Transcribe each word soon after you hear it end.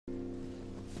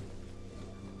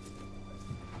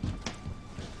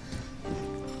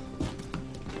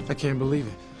I can't believe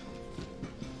it.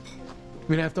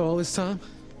 I mean, after all this time,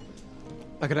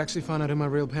 I could actually find out who my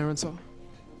real parents are?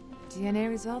 DNA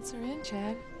results are in,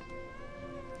 Chad.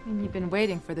 And you've been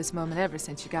waiting for this moment ever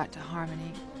since you got to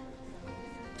Harmony.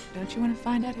 Don't you want to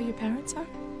find out who your parents are?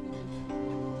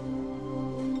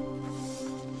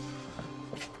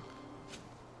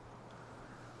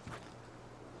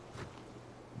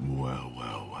 Well,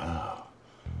 well, well.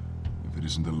 If it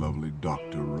isn't the lovely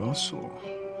Dr. Russell,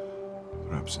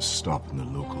 perhaps a stop in the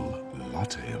local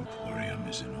latte emporium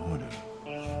is in order.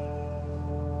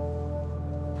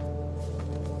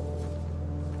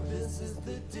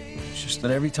 It's just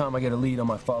that every time I get a lead on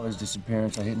my father's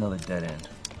disappearance, I hit another dead end.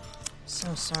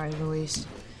 So sorry, Luis.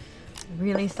 I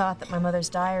really thought that my mother's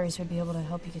diaries would be able to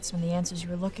help you get some of the answers you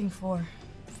were looking for.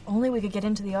 If only we could get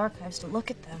into the archives to look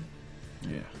at them.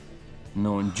 Yeah.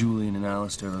 Knowing Julian and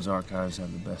Alistair, those archives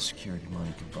have the best security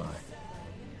money could buy.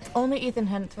 If only Ethan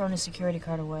hadn't thrown his security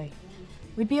card away.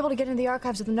 We'd be able to get into the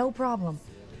archives with no problem.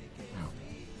 Yeah.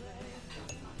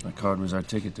 That card was our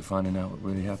ticket to finding out what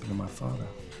really happened to my father.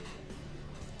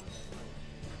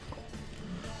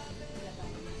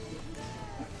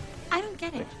 I don't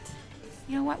get it.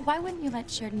 You know what? Why wouldn't you let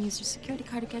Sheridan use her security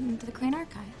card to get into the Crane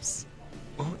archives?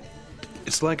 Well,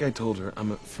 it's like I told her.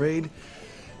 I'm afraid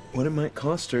what it might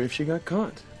cost her if she got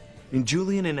caught. I mean,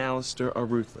 Julian and Alistair are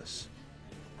ruthless.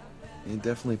 They'd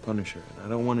definitely punish her, and I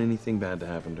don't want anything bad to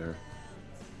happen to her.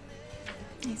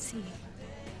 I see.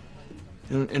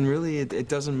 And really, it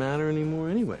doesn't matter anymore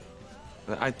anyway.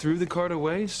 I threw the card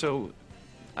away, so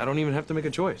I don't even have to make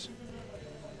a choice.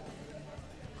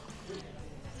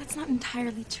 That's not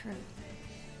entirely true.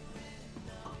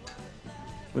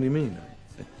 What do you mean?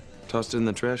 I tossed it in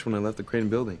the trash when I left the Crane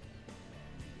building.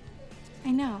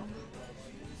 I know.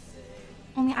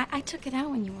 Only I took it out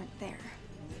when you weren't there.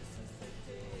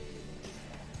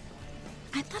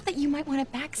 I thought that you might want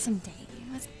it back someday. You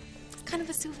know, it's kind of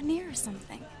a souvenir or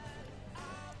something.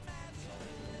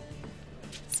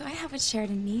 So I have what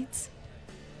Sheridan needs.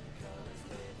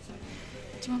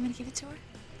 Do you want me to give it to her?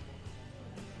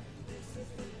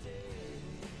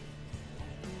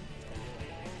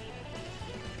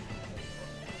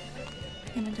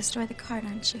 You're gonna destroy the card,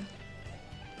 aren't you?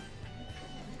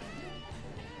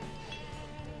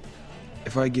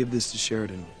 If I give this to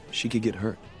Sheridan, she could get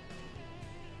hurt.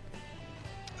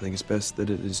 I think it's best that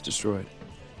it is destroyed.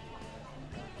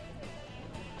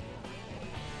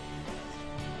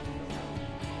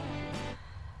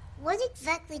 What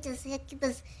exactly does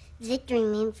Hecuba's victory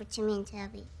mean for Timmy and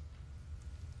Tabby?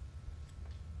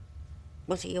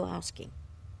 What are you asking?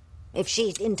 If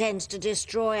she intends to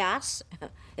destroy us,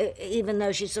 even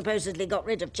though she supposedly got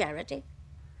rid of Charity?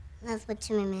 That's what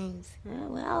Timmy means. Oh,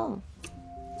 well,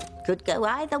 could go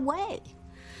either way.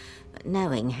 But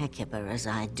knowing Hecuba as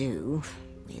I do,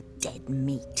 we're dead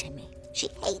meat, Timmy. She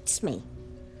hates me.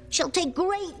 She'll take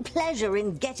great pleasure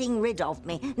in getting rid of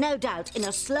me, no doubt, in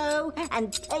a slow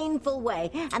and painful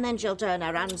way, and then she'll turn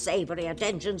her unsavory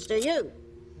attentions to you.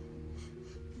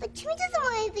 But Timmy doesn't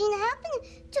want anything to happen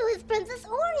to his princess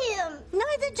or him.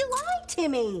 Neither do I,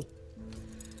 Timmy.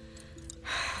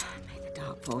 May the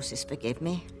dark forces forgive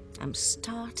me. I'm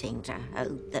starting to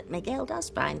hope that Miguel does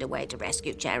find a way to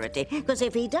rescue Charity, because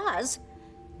if he does,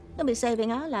 he'll be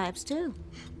saving our lives, too.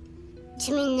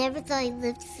 Timmy never thought he'd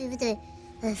live to see the day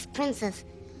that his princess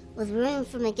was rooting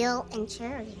for Miguel and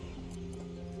Charity.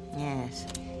 Yes.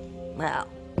 Well,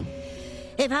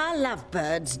 if our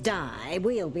lovebirds die,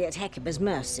 we'll be at Hecuba's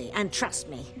mercy. And trust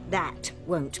me, that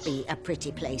won't be a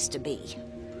pretty place to be.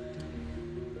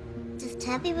 Does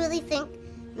Tabby really think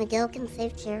Miguel can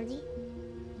save Charity?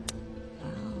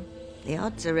 Well, the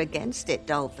odds are against it,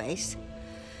 Dollface.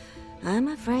 I'm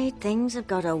afraid things have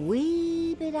got a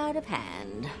wee bit out of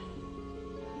hand.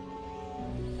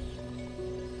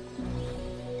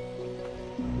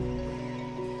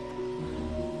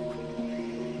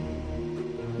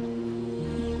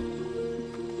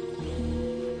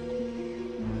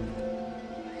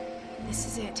 This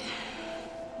is it.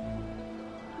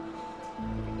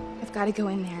 I've got to go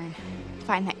in there and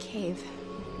find that cave.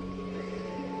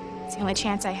 It's the only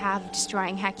chance I have of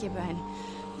destroying Hecuba and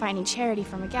finding Charity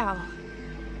for Miguel.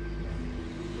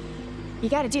 You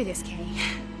gotta do this, Kay.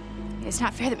 It's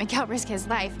not fair that Miguel risked his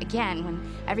life again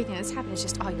when everything that's happened is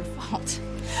just all your fault.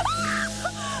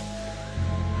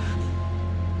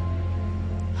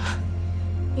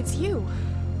 It's you.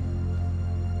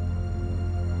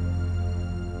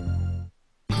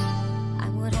 I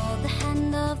would hold the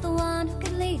hand of the one who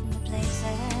could lead me places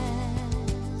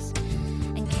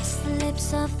and kiss the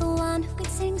lips of the one who could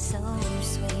sing so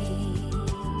sweet.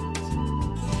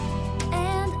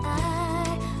 And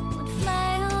I would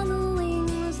fly on the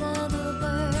wings of the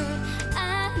bird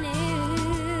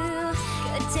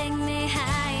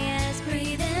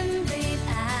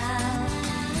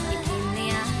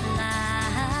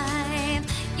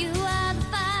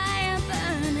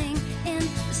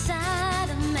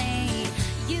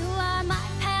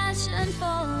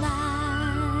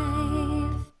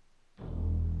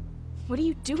What are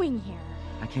you doing here?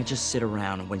 I can't just sit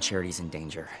around when Charity's in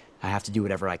danger. I have to do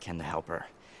whatever I can to help her.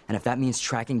 And if that means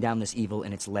tracking down this evil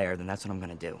in its lair, then that's what I'm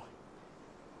gonna do.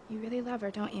 You really love her,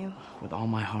 don't you? With all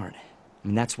my heart. I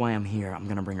mean, that's why I'm here. I'm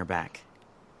gonna bring her back.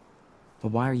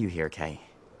 But why are you here, Kay?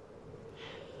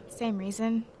 Same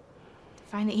reason. To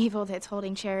find the evil that's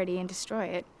holding Charity and destroy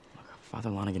it. Father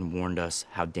Lonigan warned us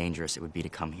how dangerous it would be to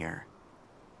come here.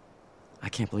 I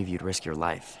can't believe you'd risk your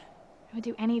life. I would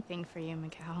do anything for you,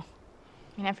 Miguel.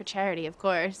 I mean, and for Charity, of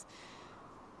course.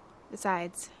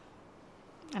 Besides,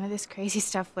 none of this crazy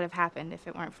stuff would have happened if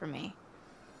it weren't for me.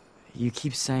 You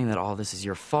keep saying that all this is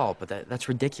your fault, but that's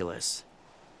ridiculous.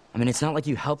 I mean, it's not like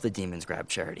you helped the demons grab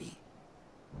Charity.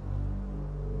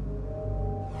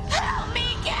 Help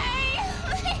me,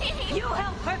 Kay! You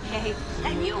help her, Kay,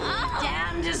 and you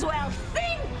damned as well.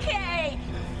 Think, Kay!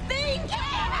 Think, Kay!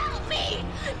 Help me!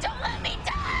 Don't let me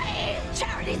die!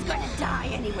 Charity's gonna die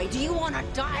anyway. Do you want to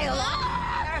die alone?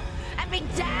 And be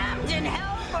damned in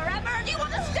hell forever? Do you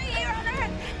want to stay here on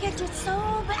Earth? Get it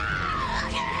so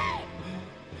bad? Kay!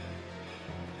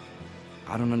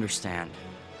 I don't understand.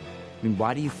 I mean,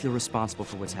 why do you feel responsible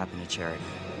for what's happened to Charity?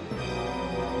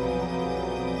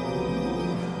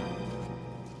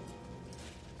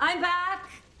 I'm back.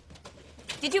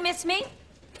 Did you miss me?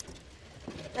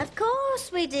 Of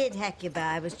course we did, Hecuba.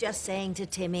 I was just saying to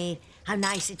Timmy how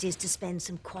nice it is to spend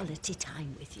some quality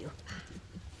time with you.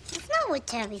 That's not what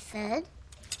Tabby said.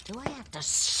 Do I have to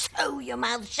sew your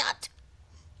mouth shut?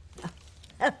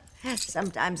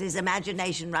 Sometimes his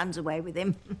imagination runs away with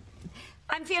him.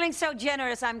 I'm feeling so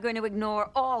generous, I'm going to ignore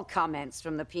all comments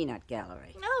from the peanut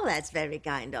gallery. Oh, that's very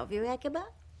kind of you, Hecuba.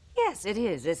 Yes, it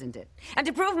is, isn't it? And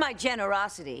to prove my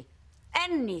generosity,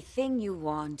 anything you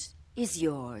want is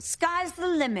yours. Sky's the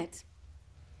limit.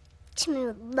 Timmy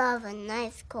would love a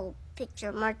nice cold picture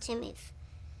of Martimmy's.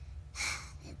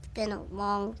 It's been a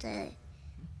long day.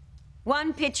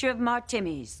 One picture of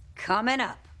Martimmy's coming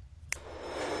up.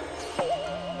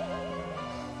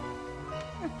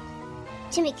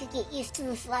 Timmy could get used to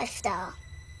this lifestyle.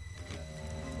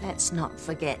 Let's not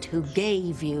forget who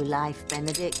gave you life,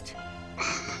 Benedict.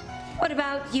 What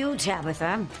about you,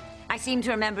 Tabitha? I seem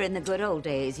to remember in the good old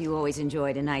days you always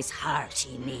enjoyed a nice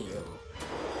hearty meal.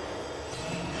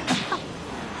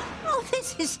 Oh,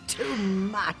 this is too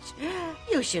much.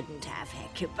 You shouldn't have,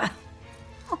 Hecuba.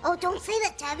 Oh, don't say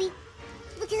that, Tabby.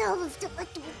 Look at all those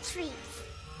delectable treats.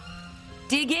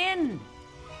 Dig in.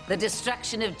 The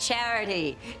destruction of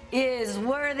Charity is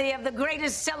worthy of the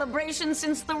greatest celebration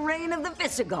since the reign of the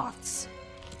Visigoths.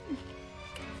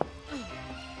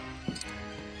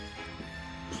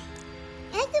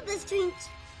 Hecuba's treats,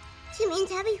 Timmy and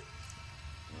Tabby,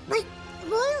 like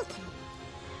royalty.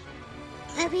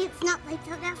 Maybe it's not like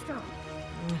that after all.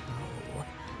 No,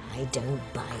 I don't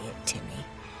buy it, Timmy.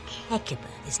 Hecuba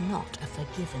is not a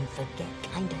forgive and forget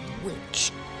kind of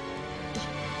witch.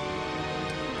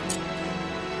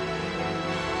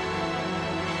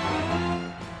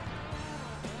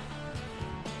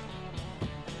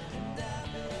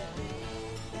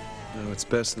 No, it's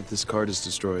best that this card is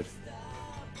destroyed.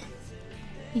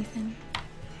 Ethan,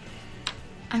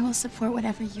 I will support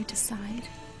whatever you decide.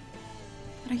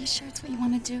 But are you sure it's what you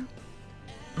want to do?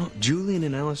 Oh, Julian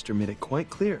and Alistair made it quite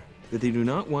clear that they do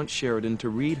not want Sheridan to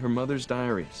read her mother's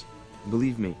diaries.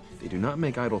 Believe me, they do not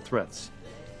make idle threats.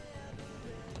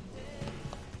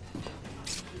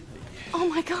 Oh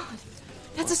my God!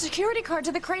 That's a security card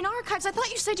to the Crane Archives. I thought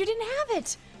you said you didn't have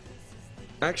it.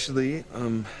 Actually,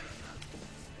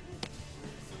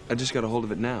 I just got a hold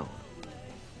of it now.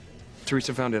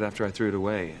 Teresa found it after I threw it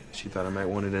away. She thought I might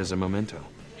want it as a memento.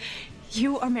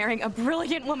 You are marrying a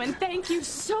brilliant woman. Thank you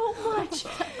so much.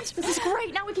 This is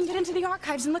great. Now we can get into the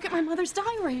archives and look at my mother's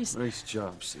diaries. Nice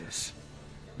job, sis.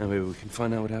 Now maybe we can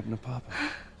find out what happened to Papa.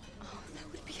 Oh,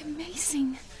 that would be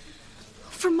amazing.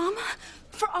 For Mama?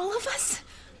 For all of us?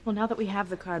 Well, now that we have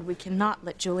the card, we cannot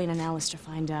let Julian and Alistair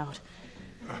find out.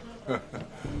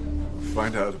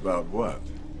 Find out about what?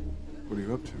 What are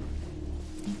you up to?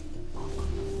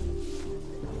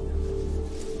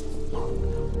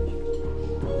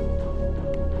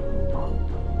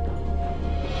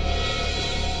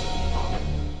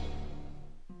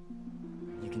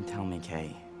 You can tell me,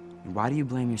 Kay. Why do you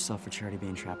blame yourself for Charity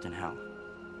being trapped in hell?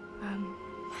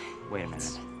 Wait a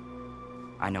minute.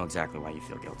 I know exactly why you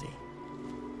feel guilty.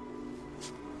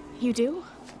 You do?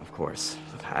 Of course.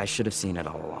 Look, I should have seen it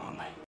all along.